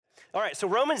All right, so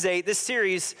Romans 8, this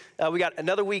series, we got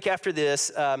another week after this,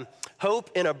 hope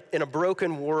in a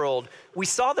broken world. We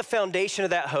saw the foundation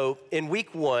of that hope in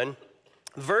week 1,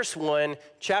 verse 1,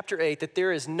 chapter 8, that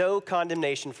there is no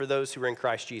condemnation for those who are in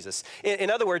Christ Jesus.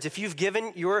 In other words, if you've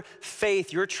given your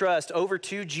faith, your trust over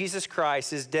to Jesus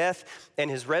Christ, his death and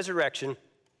his resurrection,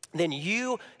 then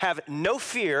you have no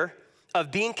fear of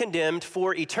being condemned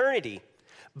for eternity.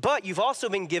 But you've also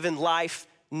been given life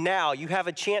now. You have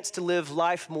a chance to live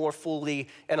life more fully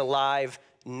and alive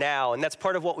now. And that's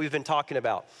part of what we've been talking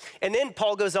about. And then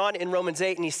Paul goes on in Romans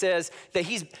 8 and he says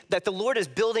that the Lord is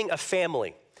building a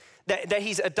family, that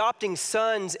he's adopting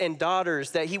sons and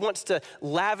daughters, that he wants to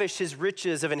lavish his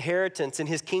riches of inheritance in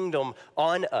his kingdom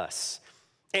on us.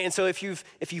 And so if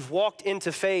you've walked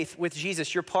into faith with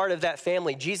Jesus, you're part of that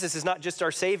family. Jesus is not just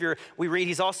our Savior. We read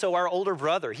he's also our older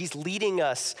brother. He's leading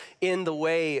us in the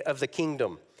way of the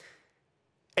kingdom.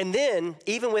 And then,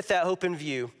 even with that hope in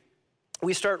view,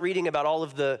 we start reading about all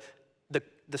of the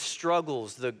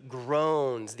struggles, the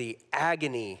groans, the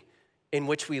agony in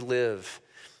which we live.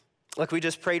 Like we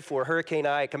just prayed for Hurricane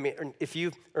Ike,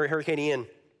 or Hurricane Ian.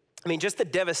 I mean, just the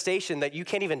devastation that you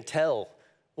can't even tell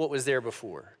what was there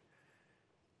before.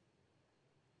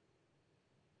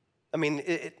 I mean,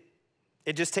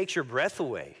 it just takes your breath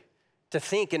away to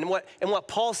think. And what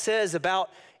Paul says about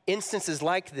instances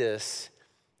like this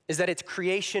is that it's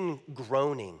creation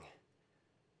groaning,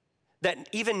 that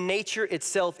even nature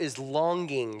itself is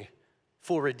longing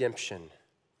for redemption.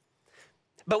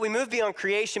 But we move beyond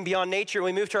creation, beyond nature, and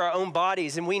we move to our own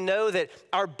bodies, and we know that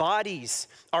our bodies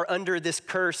are under this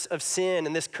curse of sin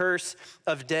and this curse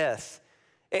of death.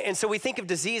 And so we think of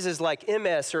diseases like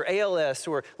MS or ALS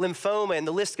or lymphoma, and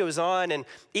the list goes on. And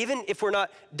even if we're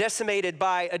not decimated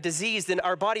by a disease, then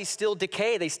our bodies still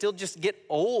decay. They still just get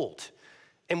old.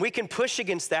 And we can push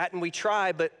against that, and we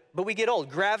try, but we get old.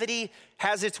 Gravity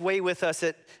has its way with us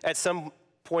at some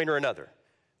point or another.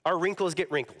 Our wrinkles get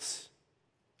wrinkles.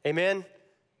 Amen?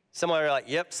 Some are like,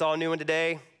 yep, saw a new one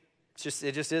today.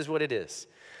 It just is what it is.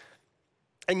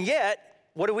 And yet,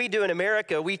 what do we do in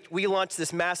America? We launched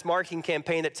this mass marketing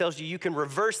campaign that tells you can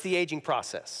reverse the aging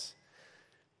process.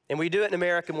 And we do it in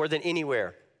America more than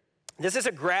anywhere. This is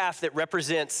a graph that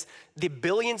represents the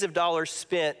billions of dollars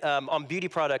spent on beauty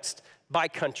products by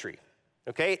country,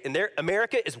 okay? And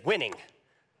America is winning.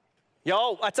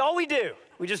 Y'all, that's all we do.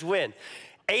 We just win.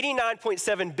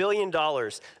 $89.7 billion.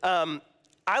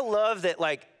 I love that,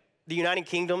 like, the United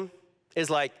Kingdom is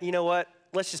like, you know what?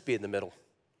 Let's just be in the middle.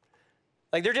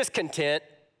 Like, they're just content.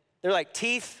 They're like,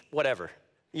 teeth, whatever.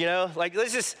 You know, like,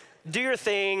 let's just do your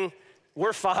thing.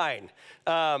 We're fine.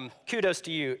 Kudos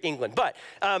to you, England. But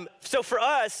so for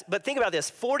us, but think about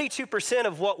this, 42%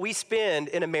 of what we spend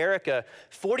in America,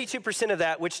 42% of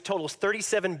that, which totals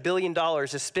 $37 billion,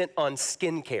 is spent on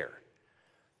skincare.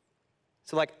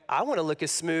 So like, I want to look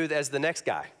as smooth as the next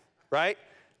guy, right?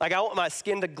 Like, I want my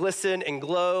skin to glisten and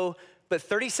glow, but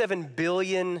 $37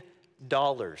 billion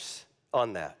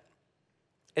on that.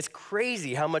 It's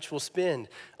crazy how much we'll spend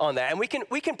on that. And we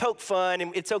can poke fun,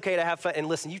 and it's okay to have fun. And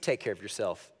listen, you take care of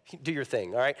yourself. Do your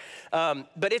thing, all right?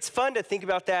 But it's fun to think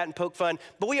about that and poke fun.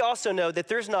 But we also know that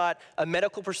there's not a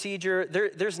medical procedure,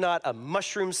 there's not a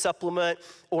mushroom supplement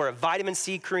or a vitamin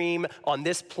C cream on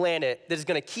this planet that is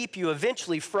going to keep you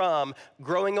eventually from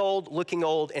growing old, looking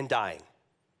old, and dying.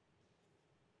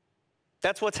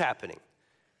 That's what's happening.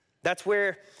 That's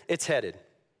where it's headed.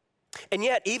 And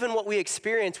yet, even what we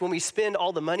experience when we spend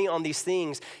all the money on these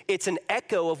things, it's an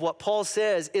echo of what Paul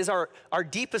says is our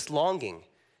deepest longing,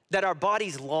 that our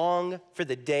bodies long for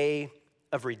the day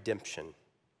of redemption.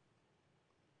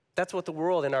 That's what the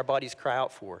world and our bodies cry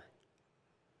out for.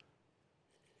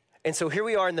 And so here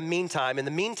we are in the meantime. In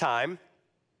the meantime,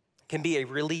 can be a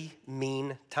really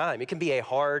mean time. It can be a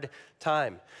hard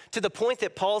time. To the point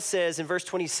that Paul says in verse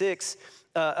 26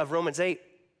 of Romans 8,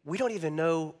 we don't even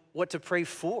know what to pray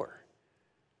for.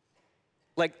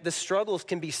 Like, the struggles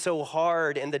can be so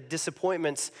hard and the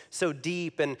disappointments so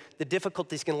deep and the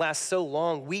difficulties can last so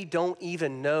long, we don't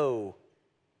even know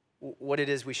what it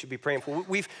is we should be praying for.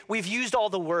 We've used all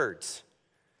the words.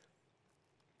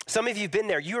 Some of you have been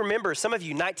there. You remember, some of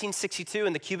you, 1962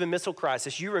 and the Cuban Missile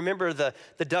Crisis. You remember the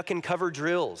duck and cover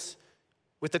drills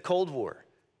with the Cold War.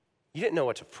 You didn't know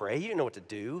what to pray. You didn't know what to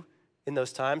do in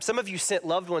those times. Some of you sent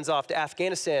loved ones off to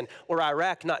Afghanistan or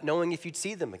Iraq not knowing if you'd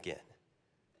see them again.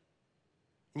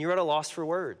 And you're at a loss for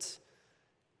words.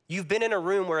 You've been in a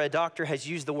room where a doctor has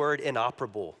used the word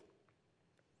inoperable.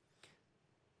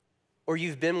 Or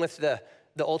you've been with the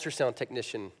ultrasound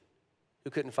technician who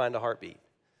couldn't find a heartbeat.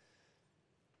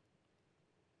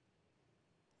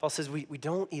 Paul says we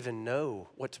don't even know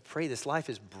what to pray. This life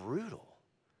is brutal.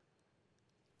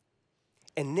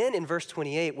 And then in verse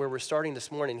 28, where we're starting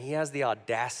this morning, he has the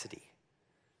audacity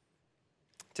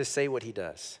to say what he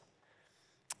does.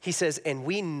 He says, and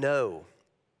we know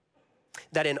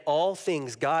that in all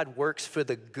things God works for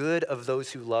the good of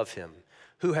those who love him,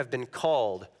 who have been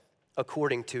called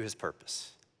according to his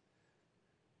purpose.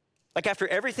 Like after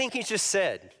everything he's just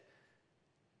said,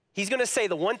 he's gonna say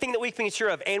the one thing that we can be sure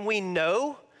of, and we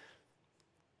know,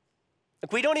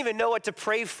 like we don't even know what to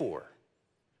pray for.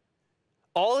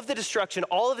 All of the destruction,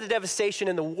 all of the devastation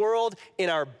in the world, in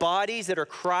our bodies that are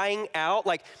crying out,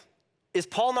 like, is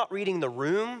Paul not reading the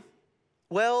room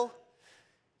well?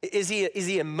 Is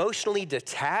he emotionally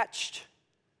detached?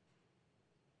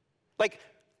 Like,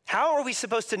 how are we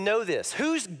supposed to know this?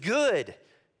 Whose good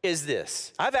is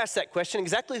this? I've asked that question.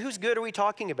 Exactly whose good are we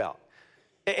talking about?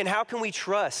 And how can we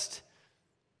trust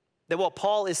that what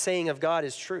Paul is saying of God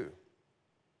is true?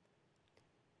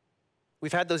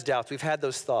 We've had those doubts. We've had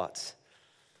those thoughts.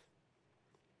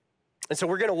 And so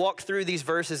we're going to walk through these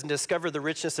verses and discover the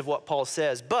richness of what Paul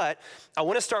says. But I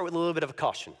want to start with a little bit of a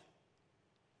caution.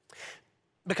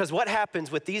 Because what happens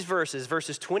with these verses,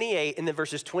 verses 28 and then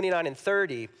verses 29 and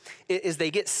 30, is they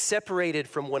get separated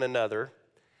from one another.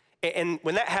 And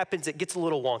when that happens, it gets a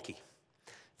little wonky.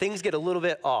 Things get a little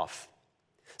bit off.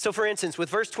 So for instance, with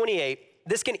verse 28,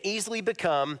 this can easily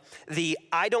become the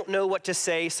I don't know what to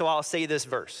say, so I'll say this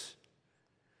verse.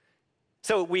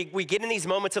 So we get in these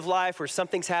moments of life where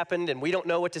something's happened and we don't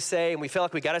know what to say and we feel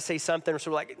like we got to say something.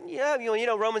 So we're like, yeah, you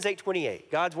know, Romans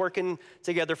 8:28, God's working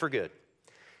together for good.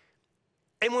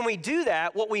 And when we do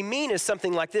that, what we mean is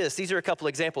something like this. These are a couple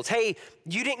examples. Hey,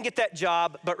 you didn't get that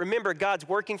job, but remember, God's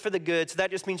working for the good, so that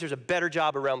just means there's a better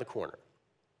job around the corner.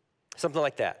 Something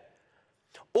like that.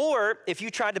 Or if you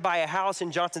tried to buy a house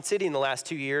in Johnson City in the last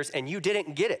 2 years and you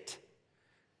didn't get it,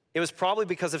 it was probably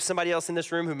because of somebody else in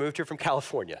this room who moved here from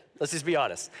California. Let's just be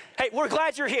honest. Hey, we're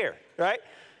glad you're here, right?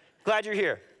 Glad you're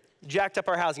here. Jacked up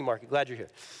our housing market. Glad you're here.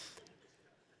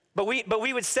 But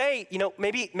we would say, you know,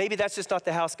 maybe that's just not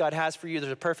the house God has for you.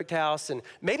 There's a perfect house, and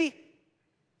maybe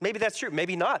that's true.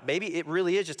 Maybe not. Maybe it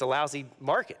really is just a lousy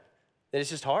market. And it's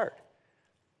just hard.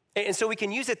 And so we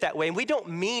can use it that way, and we don't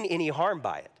mean any harm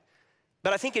by it.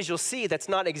 But I think as you'll see, that's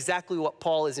not exactly what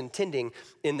Paul is intending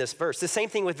in this verse. The same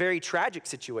thing with very tragic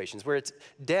situations where it's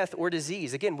death or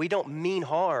disease. Again, we don't mean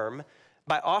harm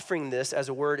by offering this as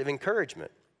a word of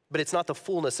encouragement, but it's not the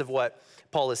fullness of what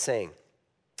Paul is saying.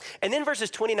 And then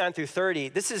verses 29 through 30,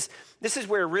 this is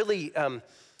where really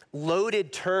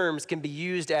loaded terms can be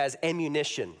used as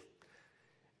ammunition.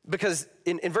 Because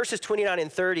in verses 29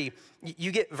 and 30,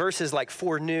 you get verses like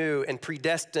foreknew and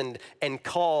predestined and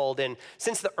called. And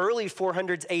since the early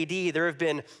 400s AD, there have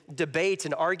been debates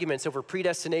and arguments over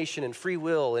predestination and free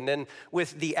will. And then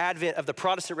with the advent of the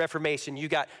Protestant Reformation, you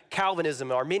got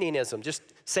Calvinism, Arminianism, just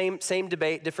same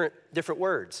debate, different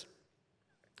words.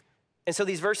 And so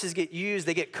these verses get used,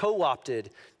 they get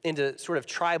co-opted into sort of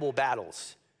tribal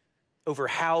battles over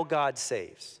how God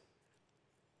saves.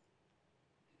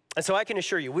 And so I can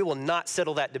assure you, we will not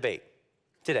settle that debate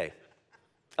today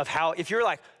of how, if you're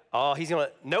like, oh,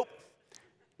 nope,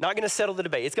 not gonna settle the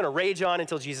debate. It's gonna rage on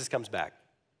until Jesus comes back.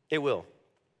 It will.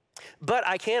 But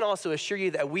I can also assure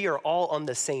you that we are all on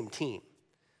the same team.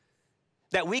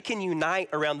 That we can unite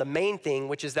around the main thing,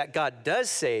 which is that God does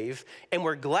save, and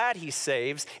we're glad he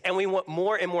saves, and we want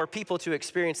more and more people to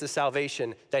experience the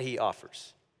salvation that he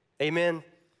offers. Amen?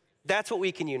 That's what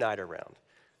we can unite around.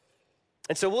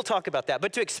 And so we'll talk about that.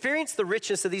 But to experience the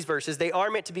richness of these verses, they are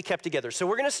meant to be kept together. So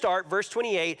we're going to start verse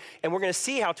 28, and we're going to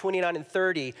see how 29 and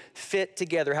 30 fit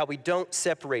together, how we don't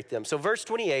separate them. So verse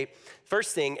 28,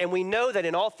 first thing, and we know that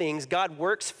in all things God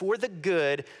works for the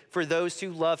good for those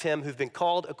who love him, who've been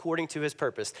called according to his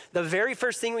purpose. The very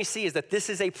first thing we see is that this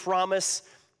is a promise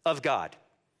of God.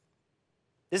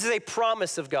 This is a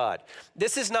promise of God.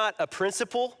 This is not a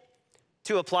principle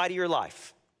to apply to your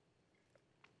life.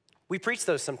 We preach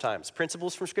those sometimes,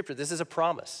 principles from Scripture. This is a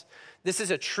promise. This is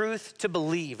a truth to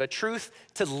believe, a truth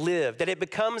to live, that it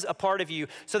becomes a part of you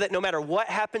so that no matter what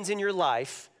happens in your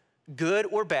life, good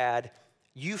or bad,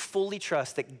 you fully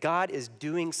trust that God is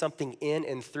doing something in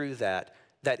and through that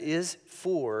is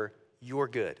for your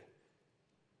good.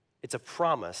 It's a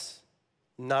promise,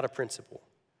 not a principle.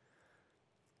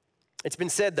 It's been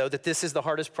said, though, that this is the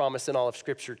hardest promise in all of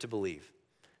Scripture to believe.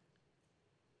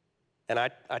 And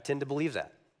I tend to believe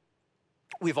that.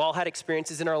 We've all had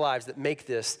experiences in our lives that make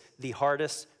this the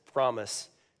hardest promise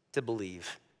to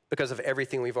believe because of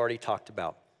everything we've already talked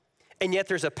about. And yet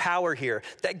there's a power here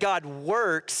that God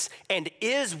works and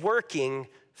is working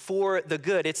for the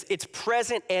good. It's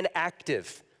present and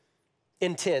active,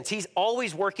 intense. He's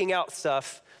always working out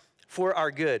stuff for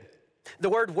our good. The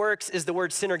word works is the word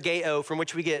synergeo, from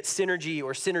which we get synergy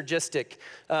or synergistic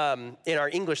in our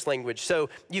English language. So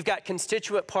you've got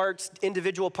constituent parts,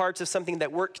 individual parts of something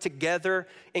that work together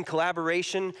in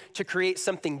collaboration to create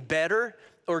something better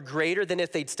or greater than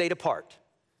if they'd stayed apart.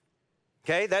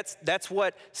 Okay, that's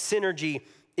what synergy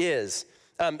is.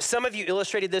 Some of you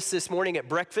illustrated this morning at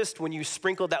breakfast when you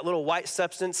sprinkled that little white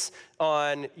substance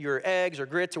on your eggs or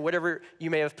grits or whatever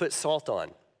you may have put salt on.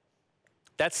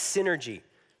 That's synergy.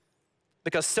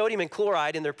 Because sodium and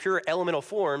chloride in their pure elemental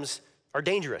forms are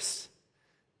dangerous,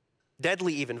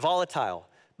 deadly even, volatile.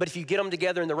 But if you get them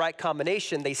together in the right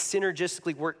combination, they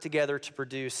synergistically work together to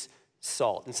produce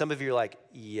salt. And some of you are like,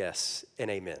 yes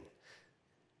and amen.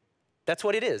 That's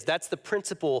what it is. That's the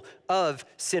principle of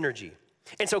synergy.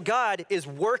 And so God is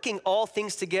working all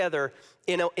things together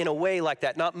in a way like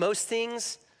that. Not most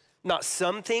things, not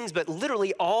some things, but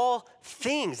literally all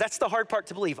things. That's the hard part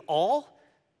to believe. All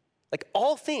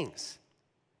things.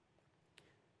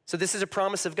 So this is a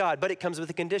promise of God, but it comes with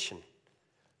a condition.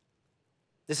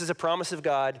 This is a promise of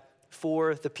God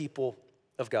for the people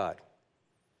of God.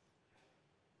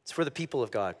 It's for the people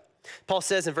of God. Paul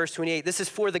says in verse 28, this is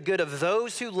for the good of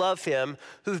those who love him,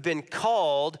 who've been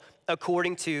called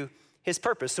according to his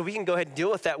purpose. So we can go ahead and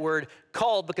deal with that word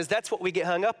called, because that's what we get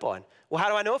hung up on. Well, how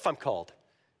do I know if I'm called?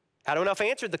 How do I know if I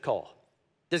answered the call?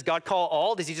 Does God call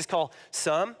all? Does he just call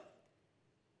some?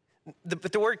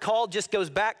 But the word called just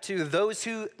goes back to those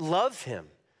who love him.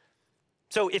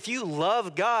 So if you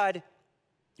love God,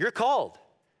 you're called.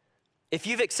 If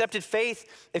you've accepted faith,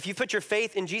 if you put your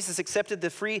faith in Jesus, accepted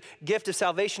the free gift of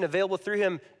salvation available through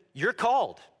him, you're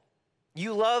called.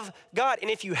 You love God. And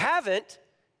if you haven't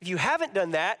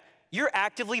done that, you're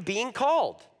actively being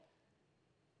called.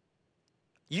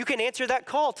 You can answer that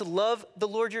call to love the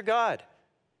Lord your God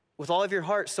with all of your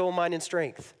heart, soul, mind, and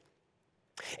strength.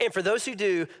 And for those who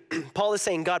do, Paul is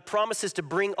saying God promises to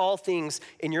bring all things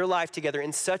in your life together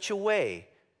in such a way,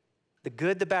 the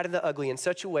good, the bad, and the ugly, in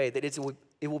such a way that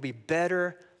it will be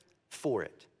better for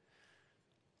it.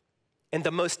 And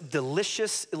the most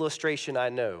delicious illustration I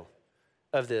know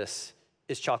of this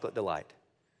is Chocolate Delight.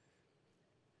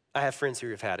 I have friends who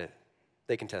have had it.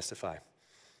 They can testify.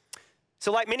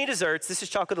 So like many desserts, this is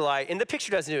Chocolate Delight, and the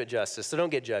picture doesn't do it justice, so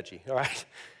don't get judgy, all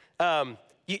right?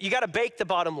 You got to bake the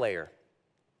bottom layer.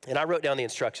 And I wrote down the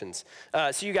instructions.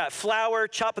 So you got flour,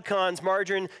 chopped pecans,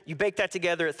 margarine. You bake that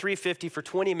together at 350 for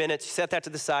 20 minutes. You set that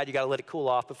to the side. You got to let it cool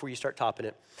off before you start topping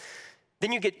it.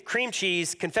 Then you get cream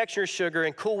cheese, confectioner's sugar,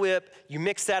 and Cool Whip. You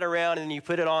mix that around, and then you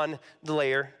put it on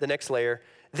the next layer.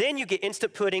 Then you get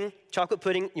instant pudding, chocolate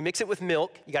pudding. You mix it with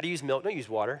milk. You got to use milk. Don't use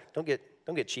water. Don't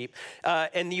get cheap.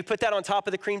 And you put that on top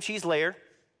of the cream cheese layer.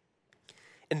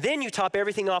 And then you top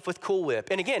everything off with Cool Whip.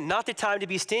 And again, not the time to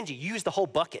be stingy. Use the whole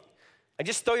bucket. And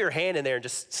just throw your hand in there and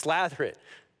just slather it.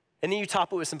 And then you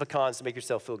top it with some pecans to make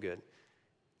yourself feel good.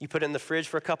 You put it in the fridge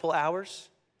for a couple hours.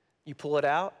 You pull it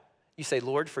out. You say,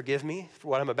 Lord, forgive me for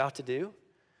what I'm about to do.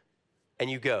 And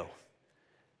you go.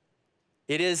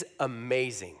 It is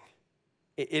amazing.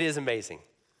 It is amazing.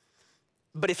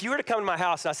 But if you were to come to my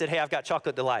house and I said, hey, I've got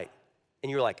Chocolate Delight,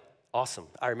 and you were like, awesome.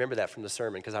 I remember that from the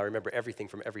sermon because I remember everything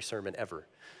from every sermon ever.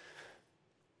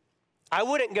 I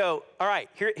wouldn't go, all right,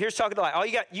 here's Chocolate Delight. All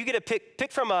you get to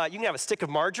pick from, you can have a stick of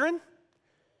margarine.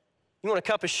 You want a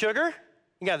cup of sugar?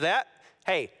 You can have that.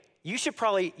 Hey, you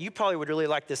probably would really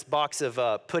like this box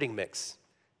of pudding mix.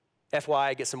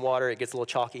 FYI, get some water, it gets a little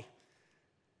chalky.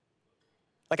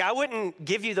 Like I wouldn't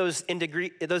give you those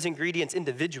ingredients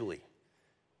individually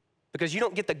because you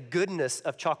don't get the goodness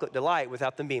of Chocolate Delight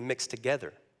without them being mixed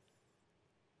together.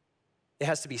 It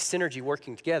has to be synergy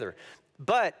working together.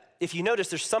 But if you notice,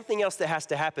 there's something else that has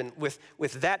to happen with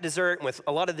that dessert and with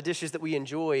a lot of the dishes that we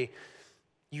enjoy.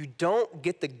 You don't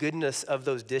get the goodness of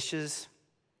those dishes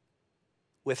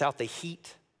without the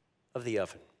heat of the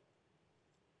oven,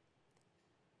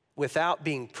 without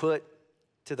being put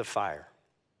to the fire.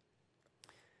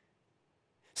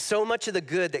 So much of the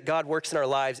good that God works in our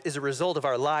lives is a result of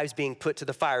our lives being put to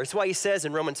the fire. That's why he says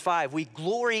in Romans 5, we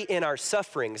glory in our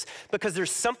sufferings because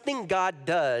there's something God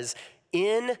does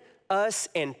in us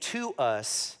and to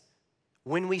us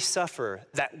when we suffer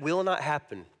that will not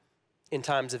happen in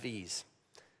times of ease.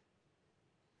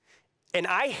 And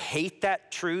I hate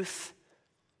that truth.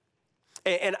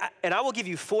 And I will give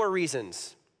you 4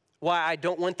 reasons why I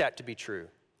don't want that to be true.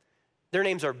 Their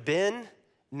names are Ben,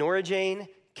 Nora Jane,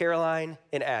 Caroline,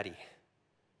 and Addie.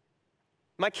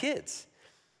 My kids.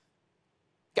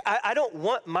 I don't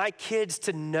want my kids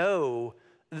to know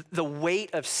the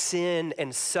weight of sin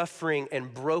and suffering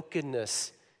and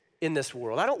brokenness in this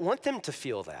world. I don't want them to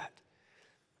feel that.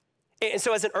 And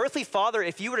so as an earthly father,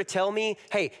 if you were to tell me,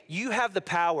 hey, you have the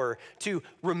power to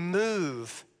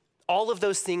remove all of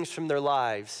those things from their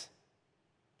lives,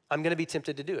 I'm gonna be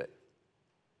tempted to do it.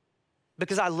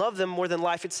 Because I love them more than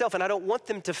life itself, and I don't want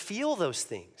them to feel those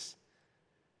things.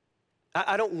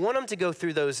 I don't want them to go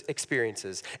through those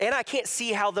experiences. And I can't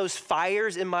see how those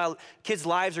fires in my kids'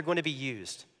 lives are going to be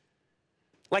used.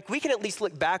 Like, we can at least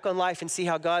look back on life and see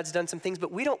how God's done some things,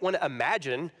 but we don't want to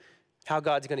imagine how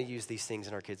God's going to use these things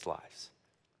in our kids' lives.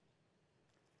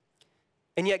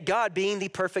 And yet God, being the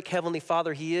perfect heavenly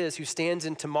Father he is, who stands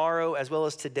in tomorrow as well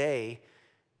as today,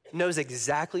 knows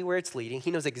exactly where it's leading.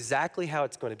 He knows exactly how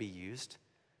it's going to be used.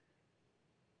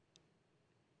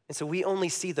 And so we only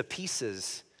see the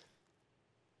pieces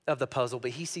of the puzzle,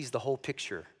 but he sees the whole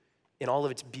picture in all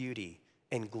of its beauty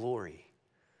and glory.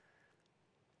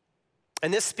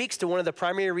 And this speaks to one of the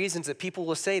primary reasons that people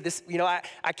will say this,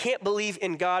 I can't believe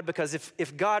in God because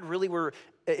if God really were,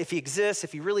 if he exists,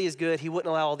 if he really is good, he wouldn't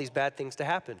allow all these bad things to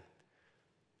happen.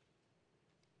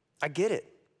 I get it.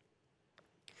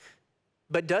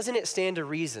 But doesn't it stand to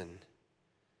reason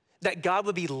that God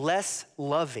would be less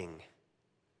loving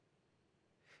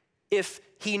if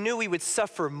he knew we would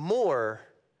suffer more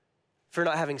for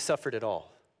not having suffered at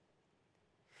all?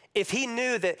 If he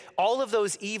knew that all of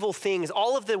those evil things,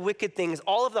 all of the wicked things,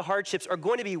 all of the hardships are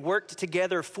going to be worked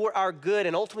together for our good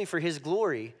and ultimately for his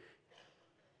glory,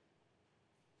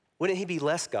 wouldn't he be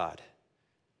less God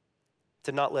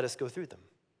to not let us go through them?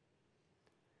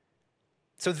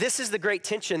 So this is the great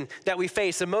tension that we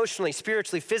face emotionally,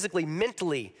 spiritually, physically,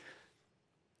 mentally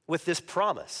with this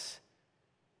promise,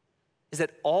 is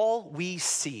that all we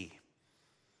see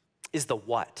is the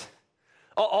what.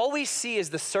 All we see is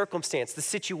the circumstance, the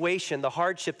situation, the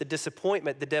hardship, the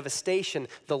disappointment, the devastation,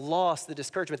 the loss, the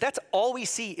discouragement. That's all we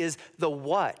see is the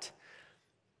what.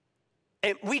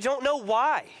 And we don't know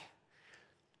why.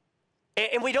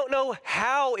 And we don't know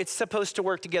how it's supposed to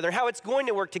work together, how it's going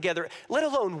to work together, let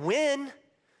alone when.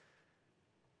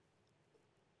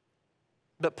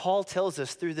 But Paul tells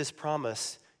us through this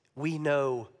promise, we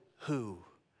know who.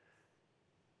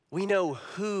 We know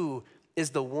who is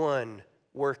the one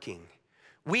working.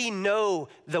 We know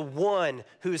the one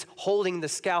who's holding the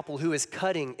scalpel, who is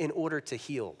cutting in order to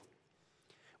heal.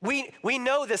 We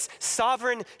know this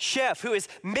sovereign chef who is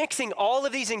mixing all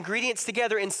of these ingredients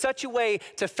together in such a way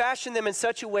to fashion them in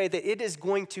such a way that it is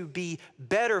going to be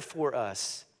better for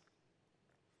us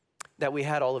that we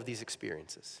had all of these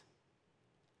experiences.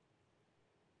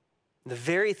 The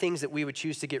very things that we would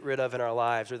choose to get rid of in our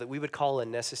lives or that we would call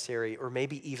unnecessary or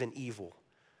maybe even evil,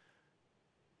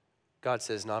 God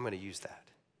says, no, I'm going to use that.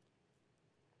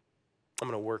 I'm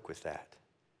going to work with that.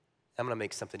 I'm going to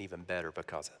make something even better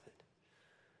because of it.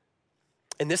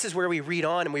 And this is where we read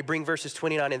on and we bring verses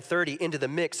 29 and 30 into the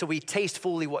mix so we taste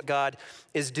fully what God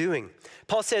is doing.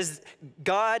 Paul says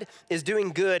God is doing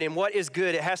good, and what is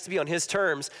good, it has to be on his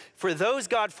terms. For those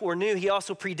God foreknew, he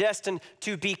also predestined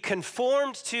to be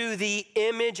conformed to the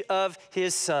image of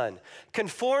his Son.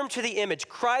 Conformed to the image,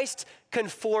 Christ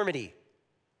conformity.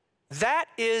 That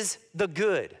is the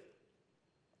good.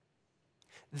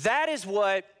 That is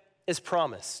what is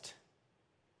promised.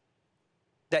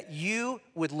 That you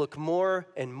would look more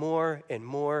and more and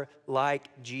more like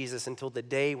Jesus until the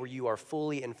day where you are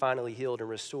fully and finally healed and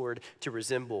restored to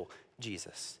resemble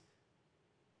Jesus,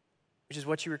 which is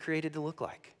what you were created to look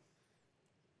like.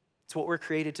 It's what we're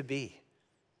created to be.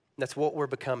 That's what we're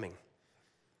becoming.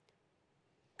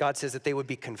 God says that they would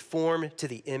be conformed to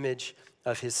the image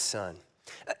of his Son.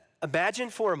 Imagine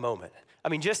for a moment,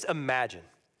 just imagine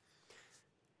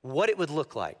what it would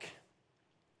look like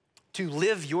to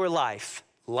live your life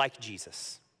like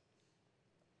Jesus.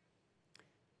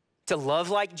 To love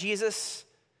like Jesus,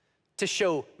 to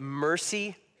show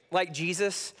mercy like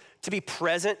Jesus, to be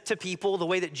present to people the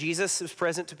way that Jesus was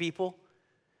present to people,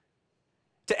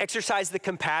 to exercise the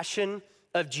compassion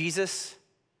of Jesus.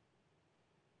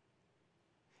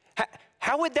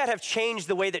 How would that have changed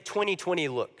the way that 2020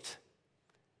 looked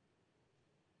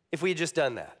if we had just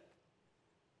done that?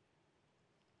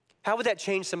 How would that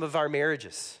change some of our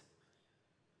marriages,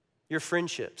 your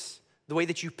friendships, the way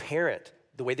that you parent,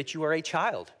 the way that you are a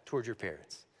child towards your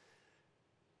parents?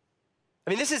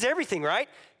 This is everything, right?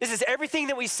 This is everything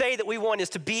that we say that we want, is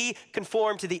to be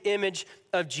conformed to the image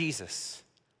of Jesus.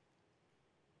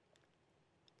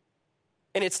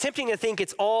 And it's tempting to think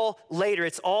it's all later,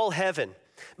 it's all heaven.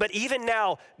 But even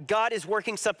now, God is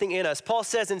working something in us. Paul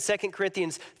says in 2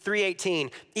 Corinthians 3:18,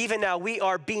 even now we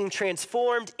are being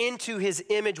transformed into his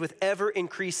image with ever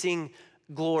increasing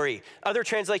glory. Other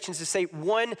translations just say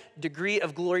one degree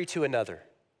of glory to another.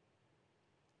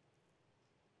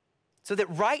 So that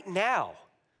right now,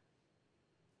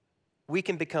 we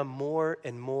can become more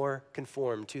and more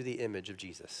conformed to the image of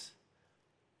Jesus.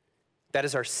 That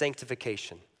is our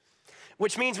sanctification,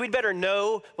 which means we'd better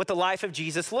know what the life of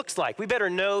Jesus looks like. We better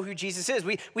know who Jesus is.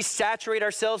 We saturate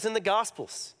ourselves in the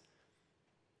Gospels.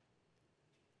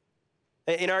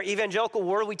 In our evangelical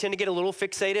world, we tend to get a little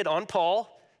fixated on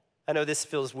Paul. I know this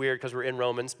feels weird because we're in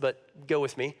Romans, but go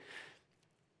with me.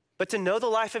 But to know the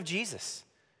life of Jesus,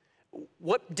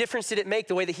 what difference did it make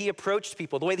the way that he approached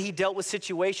people, the way that he dealt with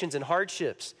situations and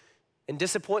hardships and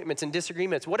disappointments and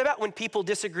disagreements? What about when people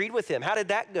disagreed with him? How did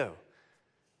that go?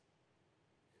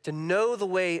 To know the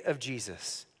way of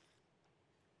Jesus.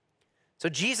 So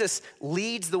Jesus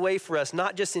leads the way for us,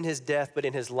 not just in his death, but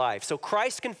in his life. So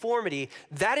Christ conformity,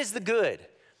 that is the good.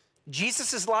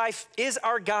 Jesus' life is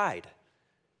our guide.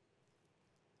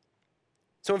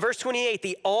 So in verse 28,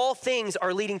 the all things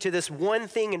are leading to this one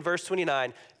thing in verse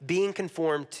 29, being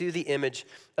conformed to the image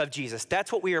of Jesus.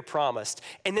 That's what we are promised.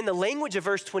 And then the language of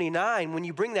verse 29, when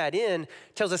you bring that in,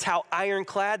 tells us how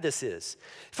ironclad this is.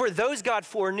 For those God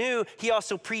foreknew, he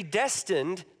also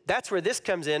predestined, that's where this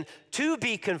comes in, to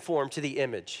be conformed to the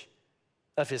image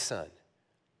of his Son.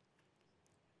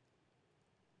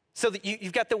 So that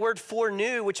you've got the word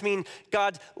foreknew, which means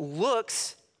God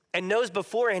looks and knows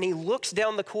beforehand. He looks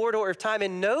down the corridor of time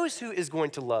and knows who is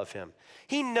going to love him.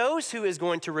 He knows who is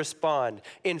going to respond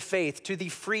in faith to the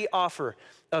free offer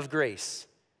of grace.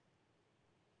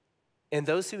 And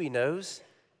those who he knows,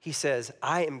 he says,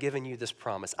 I am giving you this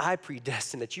promise. I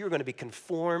predestined that you are going to be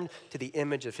conformed to the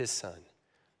image of his Son.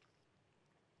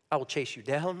 I will chase you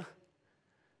down.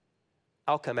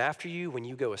 I'll come after you when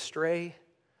you go astray.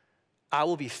 I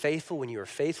will be faithful when you are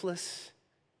faithless.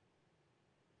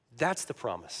 That's the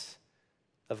promise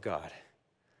of God.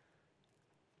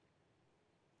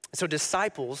 So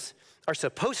disciples are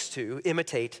supposed to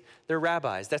imitate their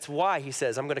rabbis. That's why he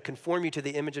says, I'm going to conform you to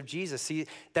the image of Jesus. See,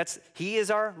 he is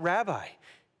our rabbi.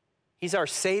 He's our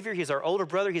Savior. He's our older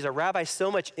brother. He's our rabbi. So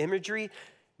much imagery.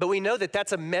 But we know that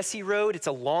that's a messy road. It's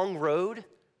a long road.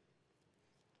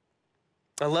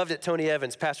 I love that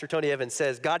Pastor Tony Evans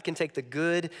says, God can take the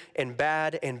good and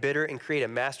bad and bitter and create a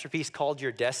masterpiece called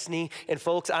your destiny. And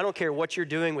folks, I don't care what you're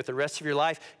doing with the rest of your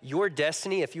life, your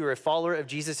destiny, if you are a follower of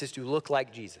Jesus, is to look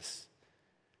like Jesus,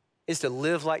 is to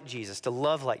live like Jesus, to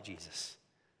love like Jesus.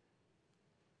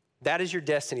 That is your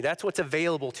destiny. That's what's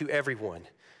available to everyone,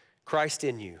 Christ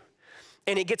in you.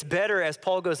 And it gets better as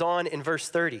Paul goes on in verse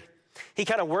 30. He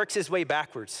kind of works his way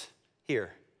backwards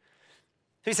here.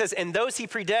 He says, and those he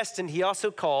predestined, he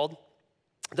also called.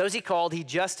 Those he called, he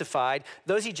justified.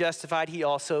 Those he justified, he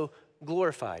also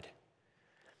glorified.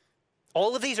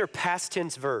 All of these are past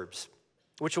tense verbs,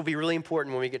 which will be really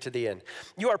important when we get to the end.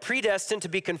 You are predestined to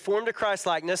be conformed to Christ's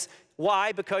likeness.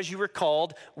 Why? Because you were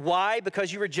called. Why?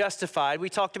 Because you were justified. We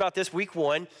talked about this week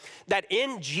 1, that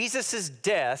in Jesus'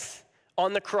 death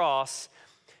on the cross,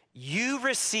 you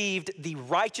received the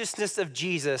righteousness of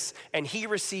Jesus, and he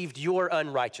received your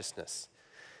unrighteousness.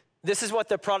 This is what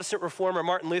the Protestant reformer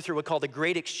Martin Luther would call the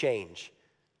great exchange.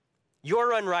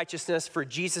 Your unrighteousness for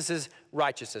Jesus'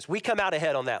 righteousness. We come out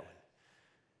ahead on that one.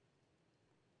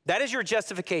 That is your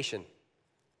justification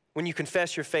when you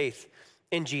confess your faith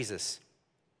in Jesus.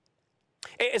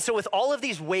 And so with all of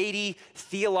these weighty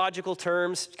theological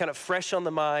terms kind of fresh on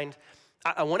the mind,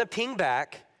 I want to ping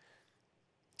back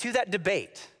to that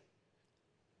debate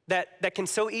that can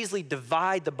so easily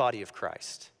divide the body of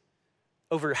Christ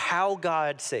over how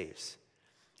God saves.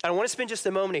 I want to spend just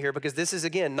a moment here because this is,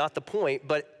 again, not the point,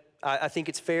 but I think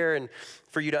it's fair and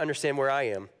for you to understand where I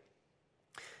am.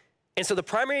 And so the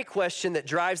primary question that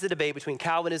drives the debate between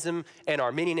Calvinism and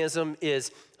Arminianism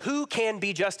is, who can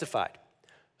be justified?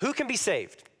 Who can be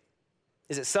saved?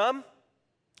 Is it some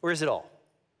or is it all?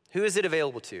 Who is it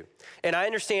available to? And I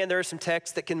understand there are some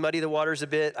texts that can muddy the waters a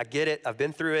bit. I get it. I've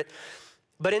been through it.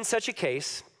 But in such a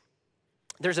case,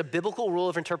 there's a biblical rule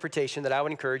of interpretation that I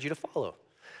would encourage you to follow.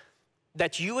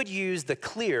 That you would use the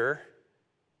clear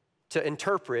to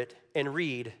interpret and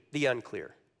read the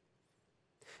unclear.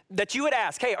 That you would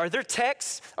ask, hey, are there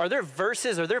texts, are there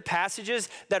verses, are there passages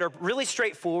that are really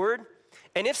straightforward?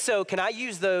 And if so, can I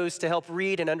use those to help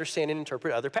read and understand and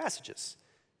interpret other passages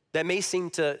that may seem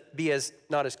to be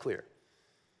not as clear?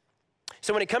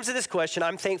 So when it comes to this question,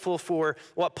 I'm thankful for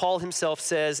what Paul himself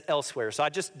says elsewhere. So I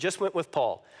just went with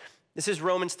Paul. This is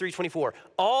Romans 3:24.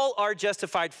 All are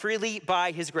justified freely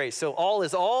by his grace. So all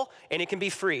is all, and it can be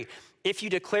free. If you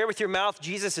declare with your mouth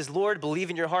Jesus is Lord, believe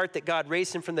in your heart that God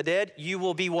raised him from the dead, you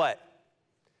will be what?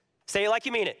 Say it like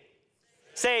you mean it.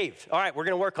 Saved. All right, we're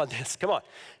going to work on this. Come on.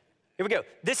 Here we go.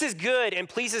 This is good and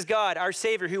pleases God, our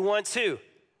Savior, who wants who?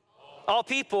 All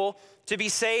people to be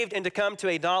saved and to come to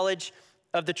a knowledge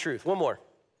of the truth. One more.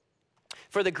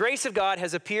 For the grace of God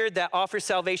has appeared that offers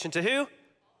salvation to who?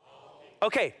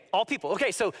 Okay, all people.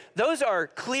 Okay, so those are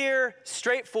clear,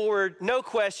 straightforward, no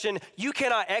question. You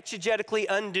cannot exegetically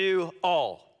undo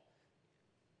all.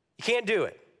 You can't do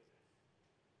it.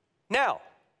 Now,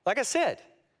 like I said,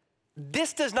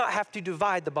 this does not have to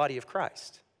divide the body of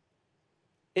Christ.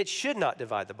 It should not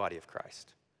divide the body of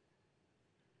Christ.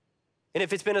 And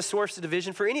if it's been a source of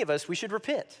division for any of us, we should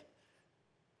repent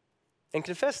and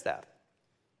confess that.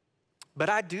 But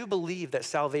I do believe that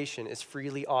salvation is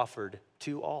freely offered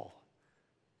to all.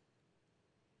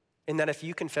 And that if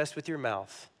you confess with your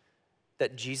mouth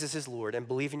that Jesus is Lord and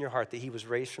believe in your heart that he was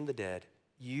raised from the dead,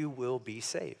 you will be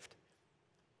saved.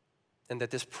 And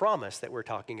that this promise that we're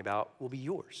talking about will be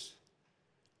yours.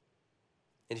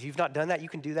 And if you've not done that, you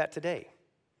can do that today.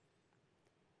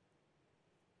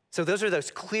 So those are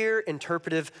those clear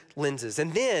interpretive lenses.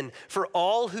 And then for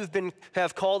all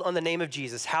have called on the name of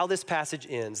Jesus, how this passage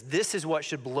ends, this is what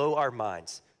should blow our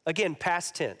minds. Again,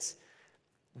 past tense.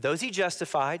 Those he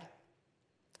justified,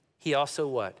 he also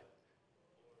what?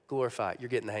 Glorified. You're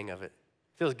getting the hang of it.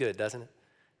 Feels good, doesn't it?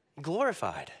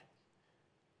 Glorified.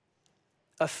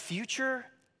 A future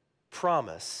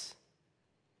promise,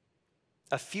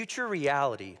 a future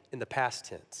reality in the past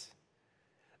tense.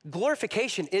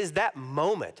 Glorification is that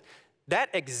moment, that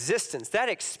existence, that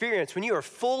experience when you are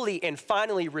fully and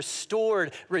finally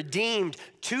restored, redeemed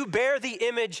to bear the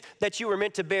image that you were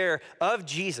meant to bear of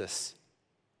Jesus.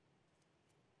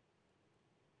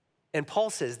 And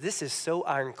Paul says this is so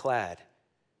ironclad.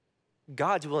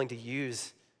 God's willing to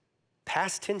use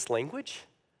past tense language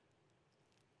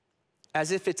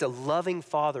as if it's a loving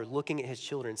father looking at his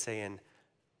children saying,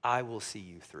 I will see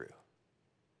you through.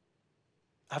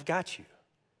 I've got you.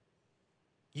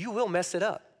 You will mess it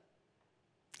up.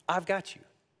 I've got you.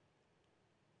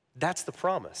 That's the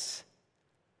promise.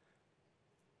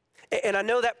 And I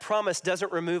know that promise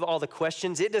doesn't remove all the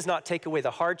questions. It does not take away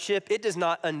the hardship. It does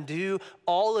not undo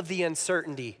all of the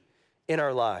uncertainty in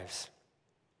our lives.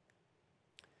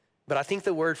 But I think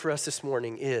the word for us this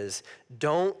morning is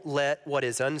don't let what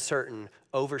is uncertain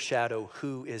overshadow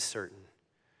who is certain.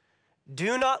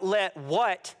 Do not let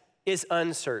what is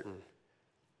uncertain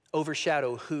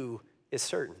overshadow who is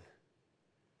certain.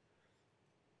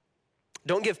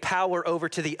 Don't give power over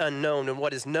to the unknown, and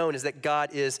what is known is that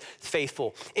God is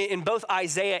faithful. In both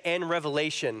Isaiah and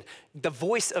Revelation, the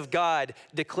voice of God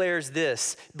declares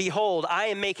this, behold, I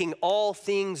am making all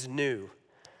things new.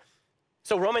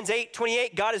 So Romans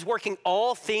 8:28, God is working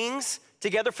all things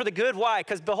together for the good. Why?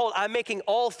 Because behold, I'm making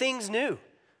all things new.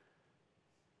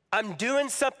 I'm doing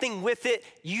something with it.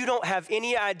 You don't have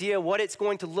any idea what it's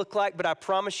going to look like, but I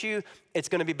promise you, it's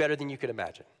going to be better than you could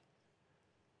imagine.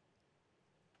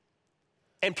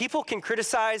 And people can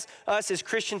criticize us as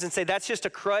Christians and say, that's just a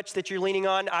crutch that you're leaning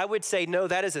on. I would say, no,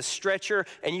 that is a stretcher,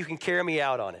 and you can carry me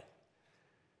out on it.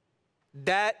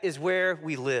 That is where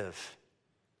we live.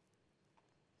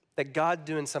 That God's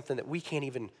doing something that we can't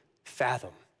even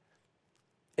fathom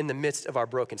in the midst of our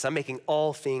brokenness. I'm making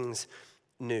all things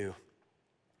new.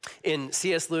 In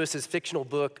C.S. Lewis's fictional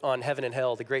book on heaven and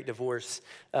hell, The Great Divorce,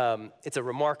 it's a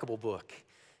remarkable book.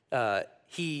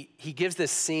 He gives this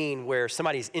scene where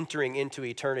somebody's entering into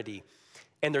eternity,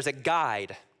 and there's a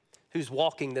guide who's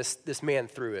walking this man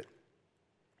through it.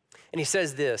 And he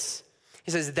says this,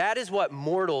 he says, that is what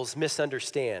mortals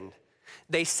misunderstand.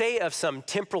 They say of some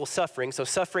temporal suffering, so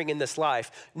suffering in this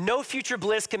life, no future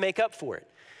bliss can make up for it.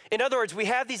 In other words, we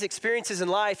have these experiences in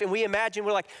life and we imagine,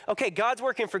 we're like, okay, God's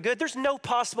working for good. There's no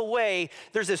possible way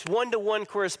there's this one-to-one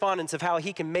correspondence of how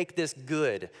he can make this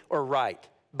good or right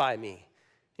by me.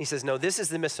 He says, no, this is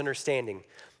the misunderstanding.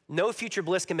 No future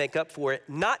bliss can make up for it,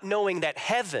 not knowing that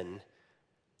heaven,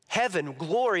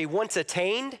 glory once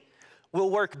attained, will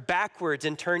work backwards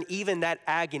and turn even that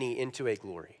agony into a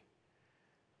glory.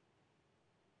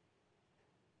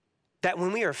 That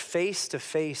when we are face to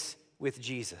face with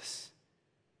Jesus,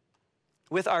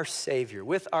 with our Savior,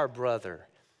 with our brother,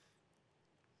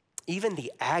 even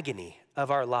the agony of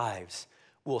our lives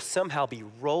will somehow be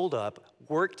rolled up,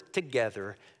 worked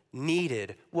together,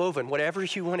 kneaded, woven, whatever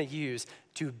you want to use,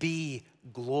 to be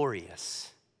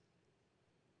glorious.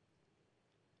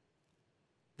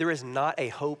 There is not a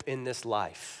hope in this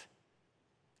life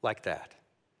like that.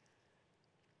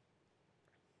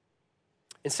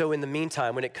 And so in the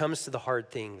meantime, when it comes to the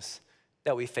hard things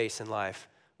that we face in life,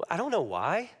 well, I don't know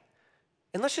why.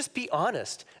 And let's just be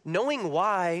honest. Knowing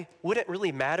why wouldn't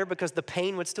really matter because the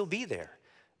pain would still be there.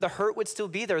 The hurt would still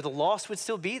be there. The loss would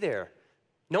still be there.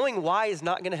 Knowing why is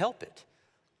not going to help it.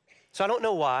 So I don't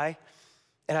know why,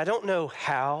 and I don't know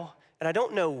how, and I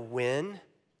don't know when,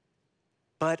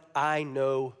 but I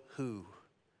know who.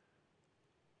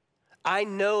 I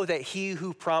know that he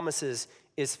who promises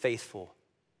is faithful.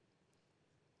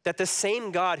 That the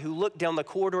same God who looked down the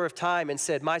corridor of time and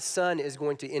said, my son is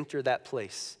going to enter that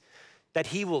place, that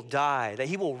he will die, that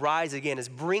he will rise again, is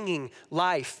bringing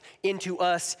life into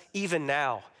us even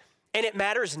now. And it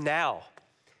matters now.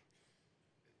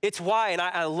 It's why, and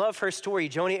I love her story,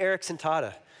 Joni Eareckson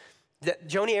Tada. That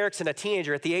Joni Eareckson, a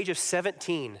teenager at the age of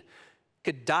 17,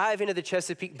 could dive into the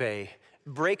Chesapeake Bay,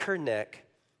 break her neck,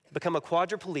 become a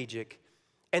quadriplegic,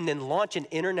 and then launch an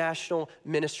international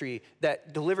ministry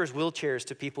that delivers wheelchairs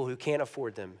to people who can't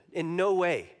afford them in no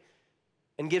way,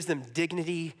 and gives them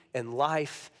dignity and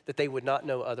life that they would not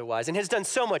know otherwise, and has done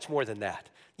so much more than that.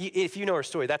 If you know her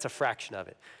story, that's a fraction of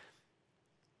it.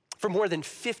 For more than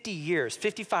 50 years,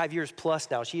 55 years plus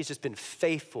now, she has just been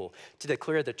faithful to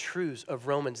declare the truths of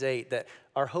Romans 8, that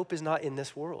our hope is not in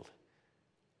this world.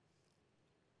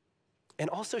 And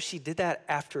also she did that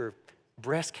after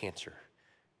breast cancer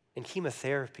and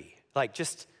chemotherapy.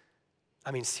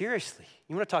 Seriously,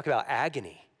 you want to talk about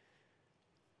agony,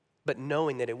 but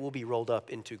knowing that it will be rolled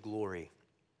up into glory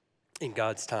in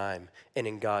God's time and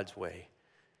in God's way.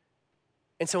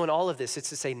 And so in all of this, it's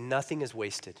to say nothing is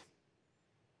wasted.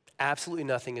 Absolutely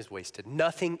nothing is wasted.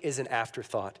 Nothing is an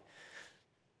afterthought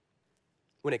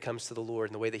when it comes to the Lord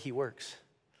and the way that he works.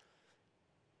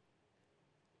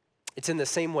 It's in the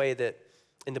same way that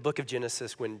in the book of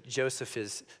Genesis, when Joseph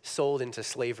is sold into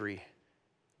slavery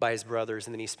by his brothers,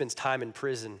 and then he spends time in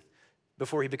prison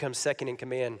before he becomes second in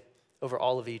command over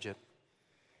all of Egypt.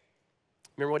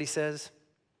 Remember what he says?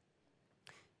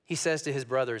 He says to his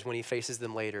brothers when he faces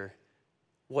them later,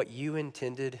 what you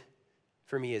intended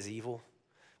for me as evil,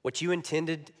 what you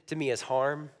intended to me as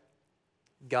harm,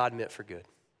 God meant for good.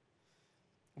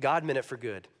 God meant it for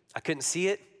good. I couldn't see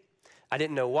it. I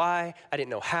didn't know why. I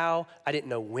didn't know how. I didn't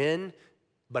know when,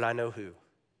 but I know who.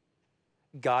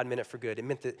 God meant it for good. It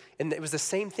meant that, and it was the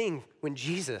same thing when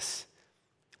Jesus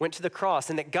went to the cross,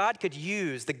 and that God could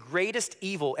use the greatest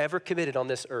evil ever committed on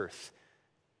this earth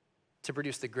to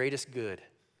produce the greatest good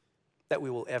that we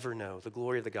will ever know, the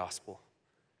glory of the gospel.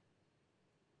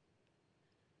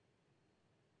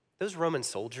 Those Roman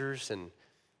soldiers and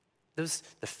the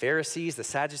Pharisees, the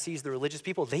Sadducees, the religious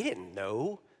people, they didn't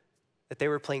know that they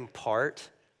were playing part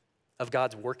of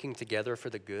God's working together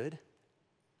for the good.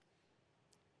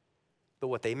 But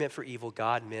what they meant for evil,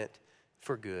 God meant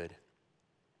for good.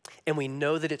 And we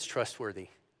know that it's trustworthy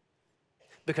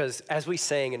because as we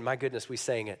sang, and my goodness, we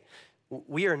sang it,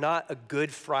 we are not a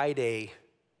Good Friday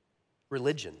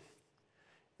religion.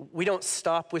 We don't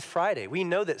stop with Friday. We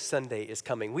know that Sunday is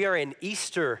coming. We are an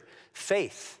Easter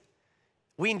faith.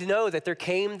 We know that there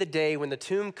came the day when the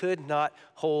tomb could not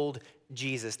hold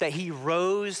Jesus, that he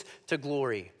rose to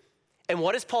glory. And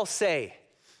what does Paul say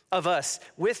of us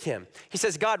with him? He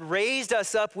says, God raised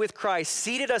us up with Christ,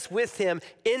 seated us with him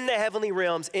in the heavenly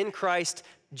realms in Christ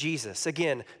Jesus.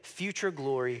 Again, future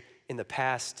glory in the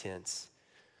past tense.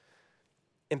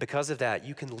 And because of that,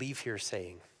 you can leave here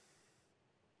saying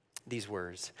these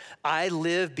words, I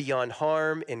live beyond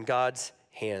harm in God's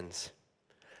hands.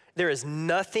 There is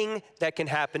nothing that can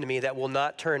happen to me that will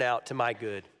not turn out to my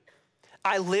good.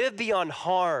 I live beyond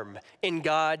harm in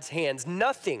God's hands.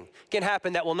 Nothing can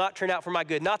happen that will not turn out for my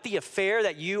good. Not the affair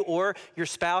that you or your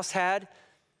spouse had,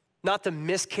 not the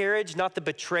miscarriage, not the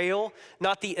betrayal,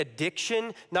 not the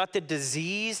addiction, not the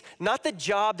disease, not the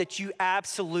job that you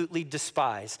absolutely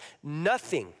despise.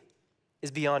 Nothing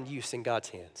is beyond use in God's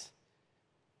hands.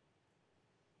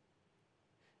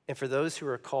 And for those who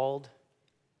are called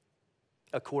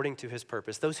according to his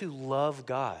purpose, those who love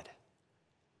God,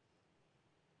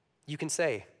 you can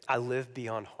say, I live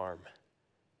beyond harm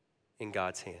in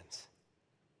God's hands.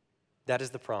 That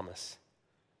is the promise.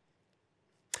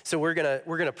 So we're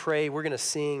gonna pray, we're gonna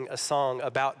sing a song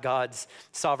about God's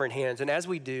sovereign hands. And as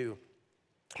we do,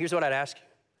 here's what I'd ask you.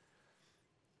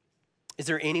 Is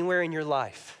there anywhere in your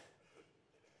life,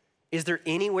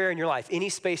 any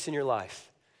space in your life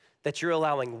that you're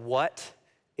allowing what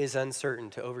is uncertain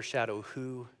to overshadow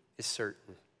who is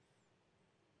certain?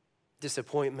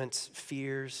 Disappointments,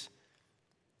 fears,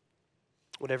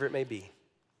 whatever it may be.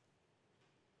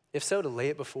 If so, to lay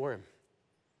it before him.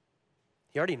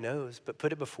 He already knows, but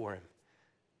put it before him.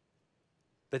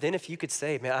 But then if you could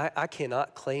say, man, I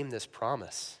cannot claim this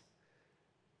promise,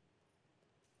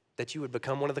 that you would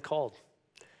become one of the called.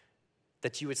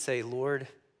 That you would say, Lord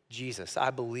Jesus,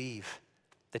 I believe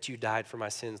that you died for my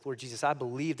sins. Lord Jesus, I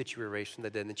believe that you were raised from the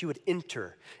dead, and that you would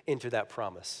enter into that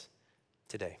promise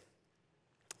today.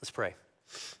 Let's pray.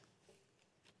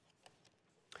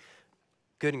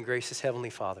 Good and gracious Heavenly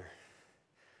Father,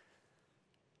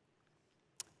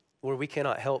 Lord, we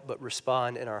cannot help but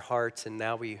respond in our hearts, and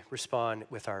now we respond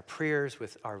with our prayers,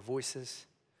 with our voices,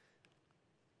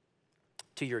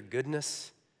 to your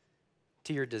goodness,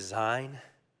 to your design.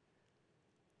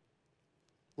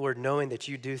 Lord, knowing that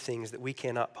you do things that we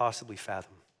cannot possibly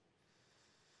fathom.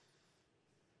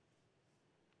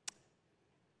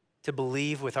 To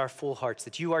believe with our full hearts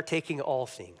that you are taking all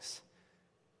things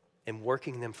and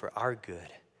working them for our good,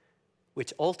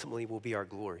 which ultimately will be our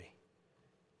glory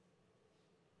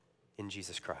in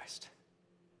Jesus Christ.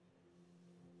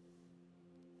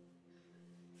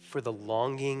 For the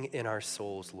longing in our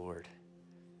souls, Lord,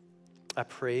 I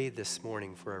pray this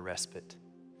morning for a respite.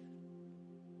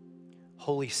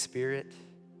 Holy Spirit,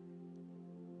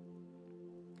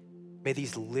 may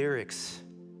these lyrics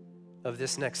of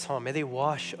this next psalm, may they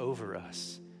wash over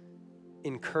us,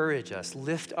 encourage us,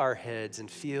 lift our heads, and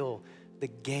feel the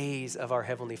gaze of our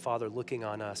Heavenly Father looking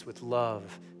on us with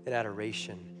love and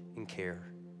adoration and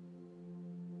care.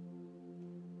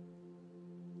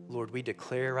 Lord, we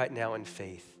declare right now in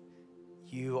faith,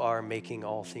 you are making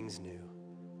all things new,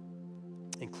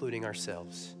 including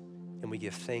ourselves. And we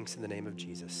give thanks in the name of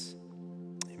Jesus.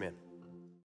 Amen.